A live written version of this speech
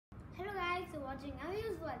watching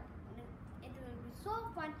Avi's world. It will be so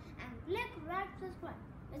fun and click right subscribe.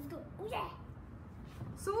 Let's go. Oh yeah.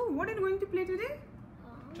 So what are you going to play today?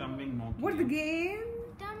 Tumbling Monkey. What's the game?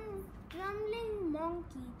 Tumbling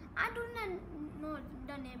Monkey. I don't know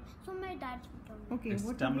the name, so my dad's told me. Okay.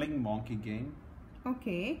 It's Tumbling Monkey game.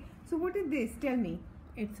 Okay. So what is this? Tell me.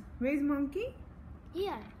 It's where's monkey?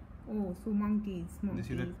 Here. Oh, so monkeys. This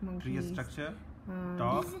is the tree monkeys. structure,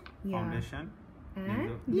 top, yeah. foundation,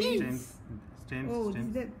 And stems, oh, this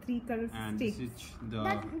is the three color and sticks. this is the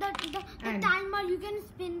The timer, you can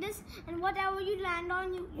spin this and whatever you land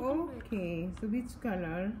on, you can do it. Okay, so which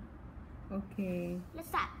color? Okay, Let's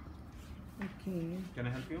start. okay, Can I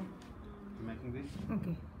help you making this?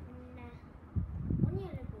 okay. Nah. Only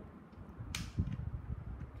a little.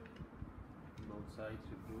 Both sides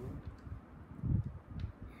you do.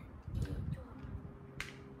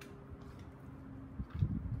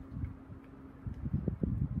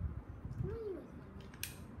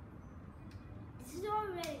 This is all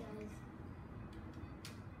ready, guys.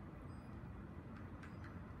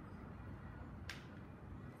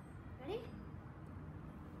 Ready?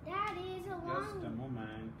 That is a long. Just a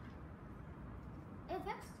moment. It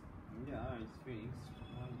fixed? Yeah, it's fixed.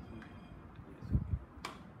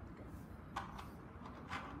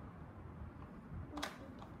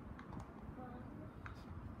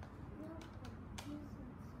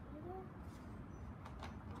 Yes,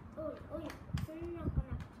 Oh yeah, so you're not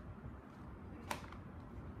connect.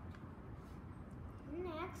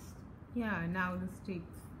 Next. Yeah, now the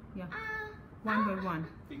sticks. Yeah, Uh, one by one.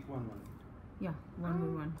 Pick one. Yeah, one by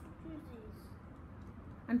one. Choose these.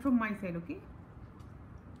 And from my side, okay?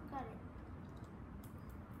 Got it.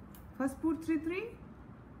 First put 3-3.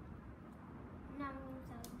 Now I'm going to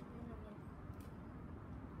start again.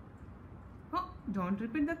 Oh, don't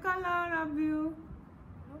repeat the color of you.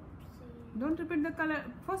 Oopsie. Don't repeat the color.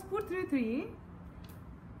 First put 3-3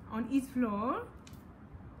 on each floor.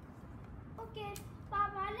 Okay,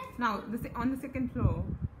 Papa, let's. Now on the second floor.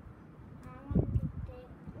 I want to take.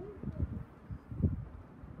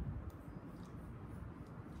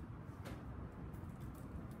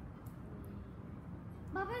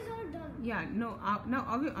 Papa's all done. Yeah, no. Now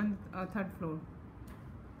are we on third floor?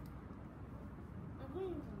 I'm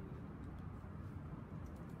going to.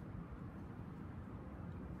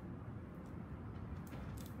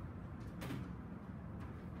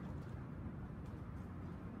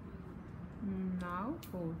 Now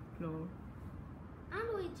fourth floor. I'm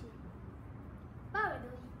waiting. Papa, do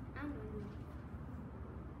it. I'm doing it.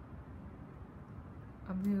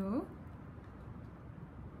 Abdul.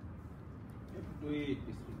 You have to do it.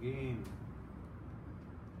 It's the game.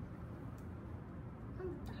 I'm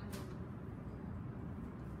tired.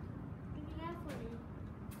 Be careful.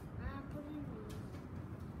 I'm putting these.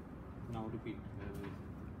 Now repeat.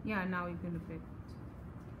 Yeah, now you can repeat.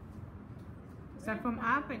 Start from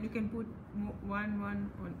up and you can put one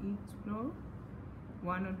on each floor.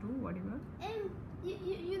 1 or 2, whatever. And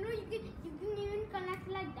you know you can even connect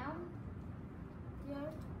like down here.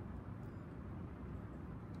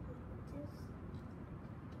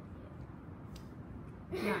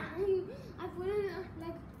 Just Yeah. I put it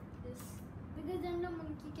like this because then the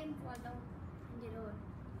monkey can fall down and get over.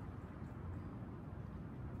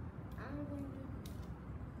 I'm going to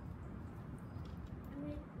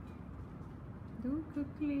do it. Do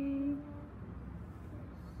quickly.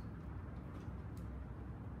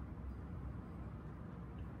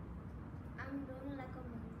 I'm doing like a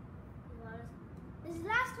monkey. This is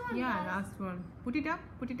last one. Yeah, guys. last one. Put it up.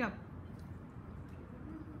 Put it up.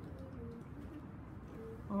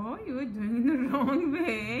 Oh, you are doing it the wrong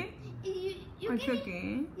way. You It's can,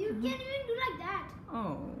 okay. You can even do like that.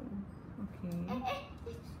 Oh, okay.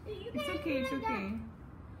 You It's can okay. even It's do like okay.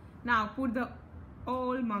 Now put the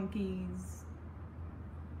all monkeys.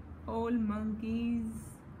 All monkeys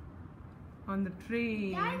on the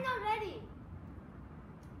tree. That. That is not ready.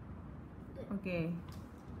 Okay.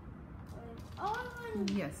 Oh,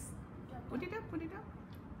 Yes. Put it up. Put it up.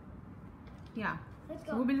 Yeah. let's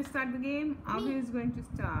So go. who will start the game? Avi is going to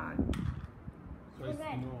start. So it's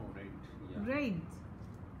Red. no right. Yeah. Right.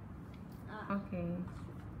 Ah. Okay.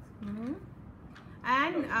 So,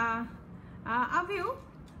 and Avi,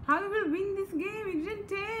 how you will win this game? You didn't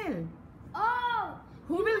tell. Oh,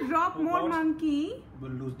 Who will drop Who more got- monkey?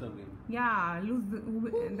 We'll lose the game. Yeah,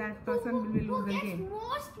 that person will lose who the gets game.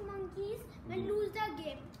 most monkeys will lose the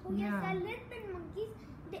game. Who gets Yeah. a little bit monkeys,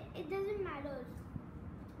 it doesn't matter.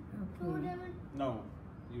 So Okay. they will. No.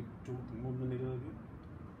 You move the needle again.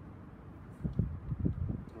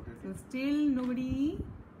 Rotate So it. still nobody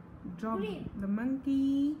dropped Green. the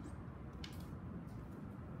monkey.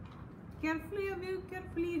 Carefully, Aviv,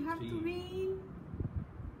 carefully. You have to win.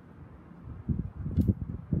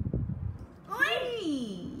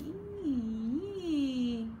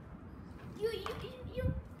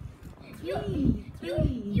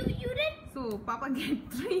 Three. You did. So Papa get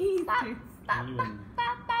 3 straight.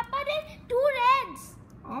 Papa did 2 reds.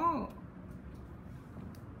 Oh.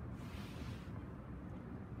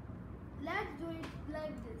 Let's do it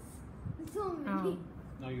like this. So many.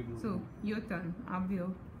 Now you do. So your turn,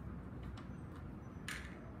 Aviv.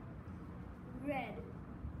 Red.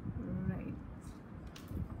 Right.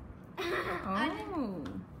 Oh.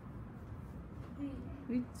 Green.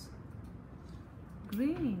 Which?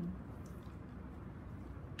 Green.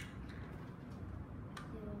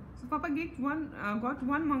 Yellow. So Papa got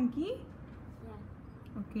one monkey.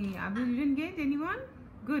 Yeah. Okay, Aviv didn't get anyone.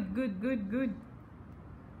 Good.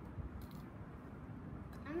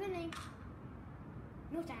 I'm winning.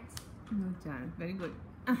 No chance. No chance. Very good.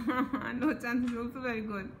 No chance is also very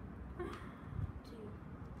good. 3.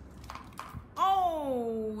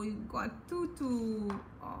 Oh, you got 2.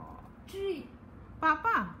 Oh. 3.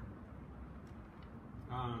 Papa.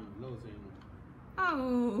 Losing.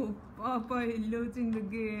 Oh, Papa is losing the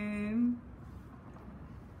game.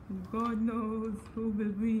 God knows who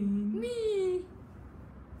will win. Me.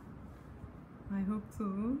 I hope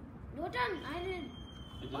so. Your turn. I did.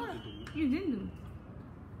 I just did it. You didn't do.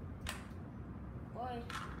 Boy.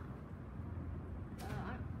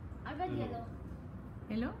 I got yellow.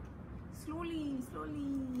 Hello? Slowly.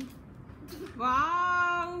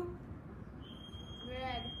 Wow.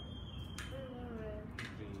 Red.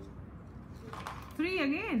 3. 3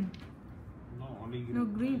 again. No, only green. No,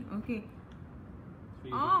 green. Okay.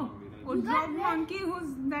 3 Oh, only, right? drop monkey.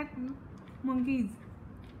 Who's that monkeys?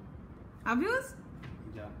 Abuse?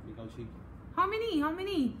 Yeah, because she How many?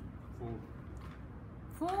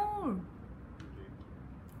 4. 4. Okay.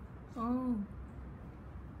 Oh.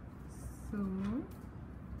 So.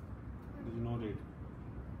 Did you know it?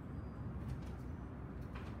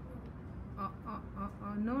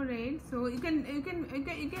 No red. So you can.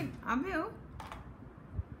 Abhiyo.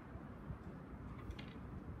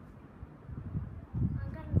 I'm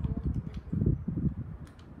gonna go.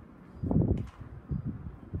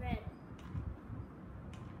 Red.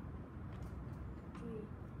 3.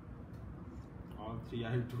 All 3 I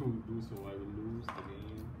have to do, so I will lose the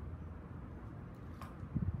game.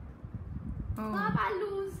 Oh. Papa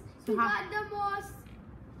lose. So He how- got the most.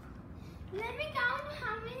 Let me count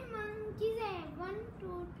how many monkeys I have. 1,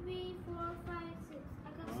 2, 3, 4, 5, 6. I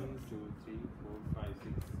got 1, 6. 2, 3, 4, 5,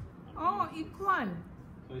 6. Oh, equal.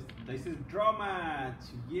 So this is draw match.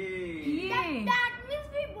 Yay! Yay. That means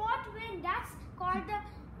we both win. That's called the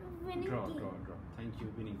winning Draw. team. Thank you,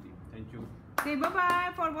 winning team. Thank you. Say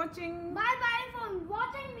bye for watching Bye bye for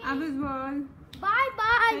watching me. Abhi's world. Bye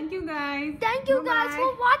bye. Thank you guys. Thank you guys Bye-bye.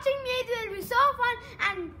 for watching me. It will be so fun.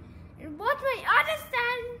 And what my other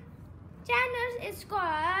channel is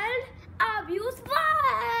called Abuse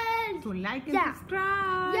World. So like and Yeah.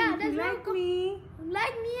 subscribe. Yeah, if that's you very like good. me.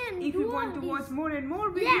 Like me and If do you all want to these. watch more and more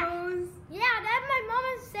Yeah. videos. Yeah, that's my mom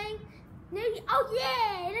is saying. Oh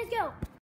yeah, let's go.